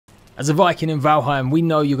As a Viking in Valheim, we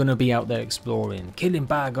know you're going to be out there exploring, killing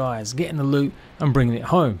bad guys, getting the loot and bringing it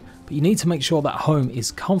home. But you need to make sure that home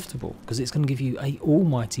is comfortable because it's going to give you an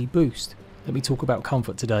almighty boost. Let me talk about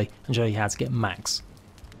comfort today and show you how to get max.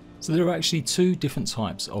 So there are actually two different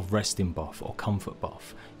types of resting buff or comfort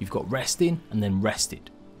buff. You've got resting and then rested.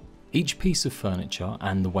 Each piece of furniture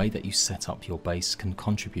and the way that you set up your base can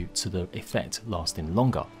contribute to the effect lasting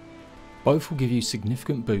longer. Both will give you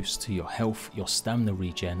significant boosts to your health, your stamina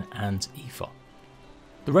regen and ether.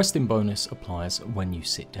 The resting bonus applies when you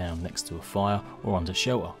sit down next to a fire or under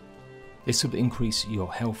shelter. This will increase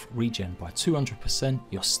your health regen by 200%,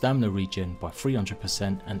 your stamina regen by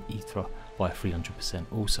 300% and ether by 300%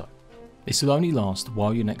 also. This will only last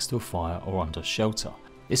while you're next to a fire or under shelter.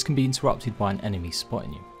 This can be interrupted by an enemy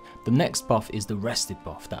spotting you. The next buff is the rested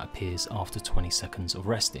buff that appears after 20 seconds of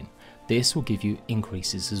resting. This will give you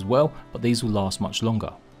increases as well, but these will last much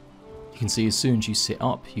longer. You can see as soon as you sit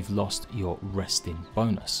up, you've lost your resting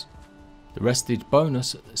bonus. The rested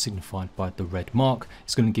bonus, signified by the red mark,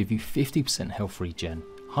 is going to give you 50% health regen,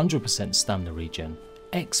 100% stamina regen,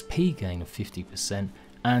 XP gain of 50%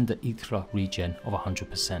 and the ether regen of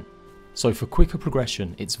 100%. So for quicker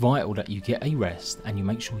progression, it's vital that you get a rest and you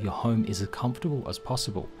make sure your home is as comfortable as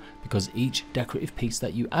possible, because each decorative piece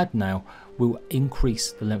that you add now will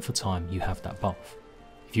increase the length of time you have that buff.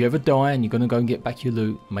 If you ever die and you're going to go and get back your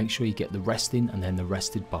loot, make sure you get the resting and then the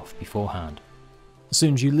rested buff beforehand. As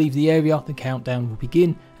soon as you leave the area, the countdown will begin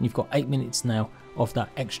and you've got 8 minutes now of that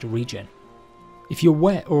extra regen. If you're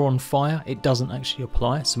wet or on fire, it doesn't actually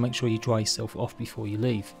apply, so make sure you dry yourself off before you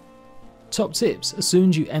leave. Top tips: as soon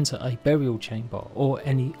as you enter a burial chamber or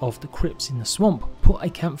any of the crypts in the swamp, put a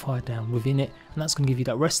campfire down within it and that's going to give you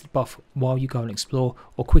that rested buff while you go and explore,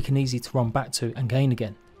 or quick and easy to run back to and gain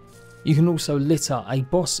again. You can also litter a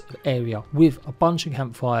boss area with a bunch of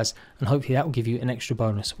campfires and hopefully that will give you an extra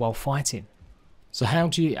bonus while fighting. So how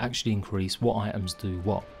do you actually increase what items do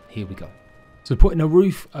what? Here we go. So putting a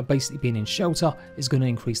roof, basically being in shelter, is going to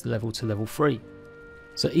increase the level to level 3.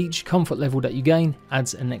 So each comfort level that you gain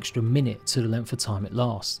adds an extra minute to the length of time it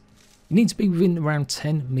lasts. You need to be within around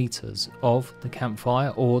 10 meters of the campfire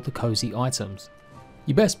or the cozy items.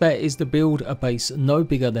 Your best bet is to build a base no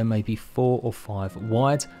bigger than maybe 4 or 5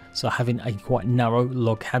 wide, so having a quite narrow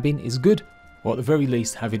log cabin is good, or at the very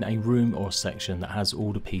least having a room or section that has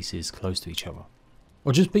all the pieces close to each other.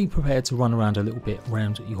 Or just be prepared to run around a little bit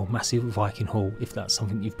around your massive Viking hall if that's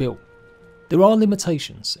something you've built. There are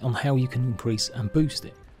limitations on how you can increase and boost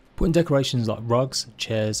it. Putting decorations like rugs,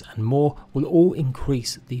 chairs and more will all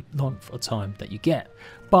increase the length of time that you get,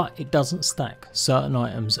 but it doesn't stack. Certain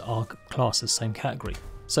items are classed as the same category.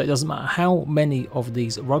 So it doesn't matter how many of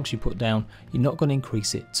these rugs you put down, you're not going to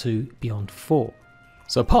increase it to beyond 4.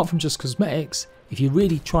 So apart from just cosmetics, if you're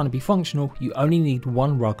really trying to be functional, you only need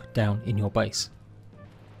 1 rug down in your base.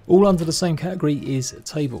 All under the same category is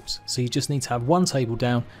tables, so you just need to have 1 table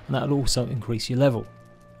down and that will also increase your level.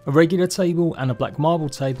 A regular table and a black marble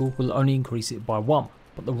table will only increase it by 1,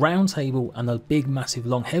 but the round table and the big massive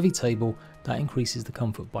long heavy table, that increases the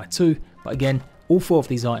comfort by 2, but again all 4 of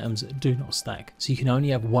these items do not stack, so you can only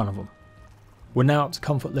have 1 of them. We're now up to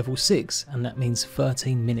comfort level 6 and that means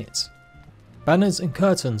 13 minutes. Banners and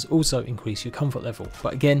curtains also increase your comfort level,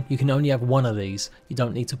 but again you can only have 1 of these, you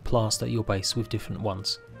don't need to plaster your base with different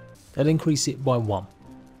ones. They'll increase it by 1.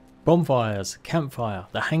 Bonfires, campfire,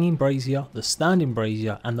 the hanging brazier, the standing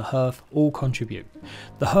brazier and the hearth all contribute.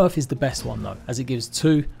 The hearth is the best one though, as it gives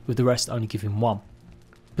 2 with the rest only giving 1.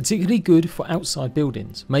 Particularly good for outside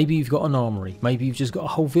buildings. Maybe you've got an armory, maybe you've just got a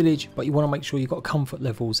whole village, but you want to make sure you've got comfort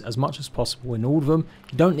levels as much as possible in all of them.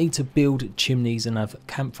 You don't need to build chimneys and have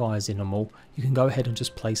campfires in them all, you can go ahead and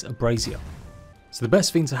just place a brazier. So the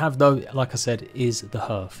best thing to have though, like I said, is the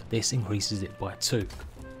hearth. This increases it by 2.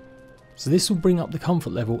 So this will bring up the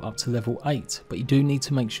comfort level up to level 8, but you do need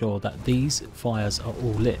to make sure that these fires are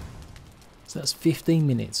all lit. So that's 15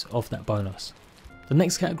 minutes of that bonus. The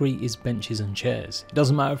next category is benches and chairs. It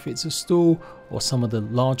doesn't matter if it's a stool or some of the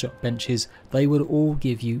larger benches, they will all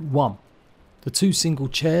give you 1. The 2 single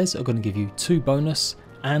chairs are going to give you 2 bonus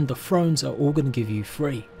and the thrones are all going to give you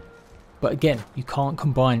 3. But again, you can't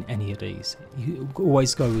combine any of these, you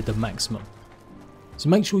always go with the maximum. So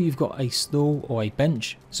make sure you've got a stool or a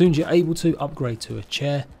bench. As soon as you're able to, upgrade to a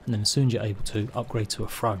chair, and then as soon as you're able to, upgrade to a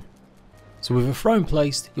throne. So with a throne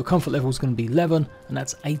placed, your comfort level is going to be 11 and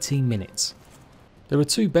that's 18 minutes. There are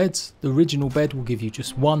 2 beds. The original bed will give you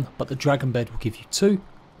just 1, but the dragon bed will give you 2.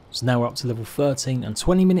 So now we're up to level 13 and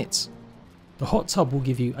 20 minutes. The hot tub will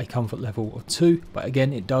give you a comfort level of 2, but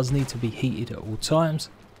again it does need to be heated at all times.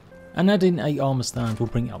 And adding a armor stand will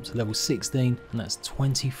bring it up to level 16 and that's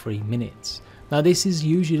 23 minutes. Now this is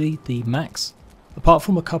usually the max, apart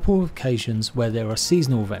from a couple of occasions where there are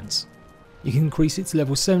seasonal events. You can increase it to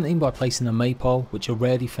level 17 by placing a maypole, which are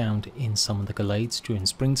rarely found in some of the glades during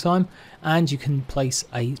springtime, and you can place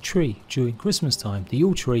a tree during Christmas time, the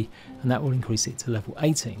Yule tree, and that will increase it to level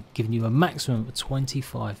 18, giving you a maximum of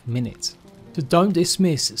 25 minutes. So don't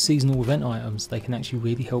dismiss seasonal event items, they can actually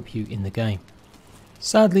really help you in the game.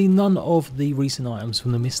 Sadly, none of the recent items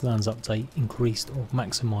from the Mistlands update increased or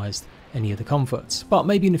maximised any of the comforts, but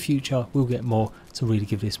maybe in the future we'll get more to really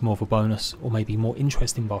give this more of a bonus, or maybe more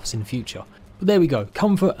interesting buffs in the future. But there we go,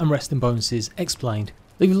 comfort and resting bonuses explained.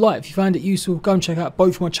 Leave a like if you found it useful, go and check out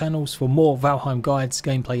both my channels for more Valheim guides,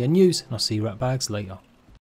 gameplay and news, and I'll see you at bags later.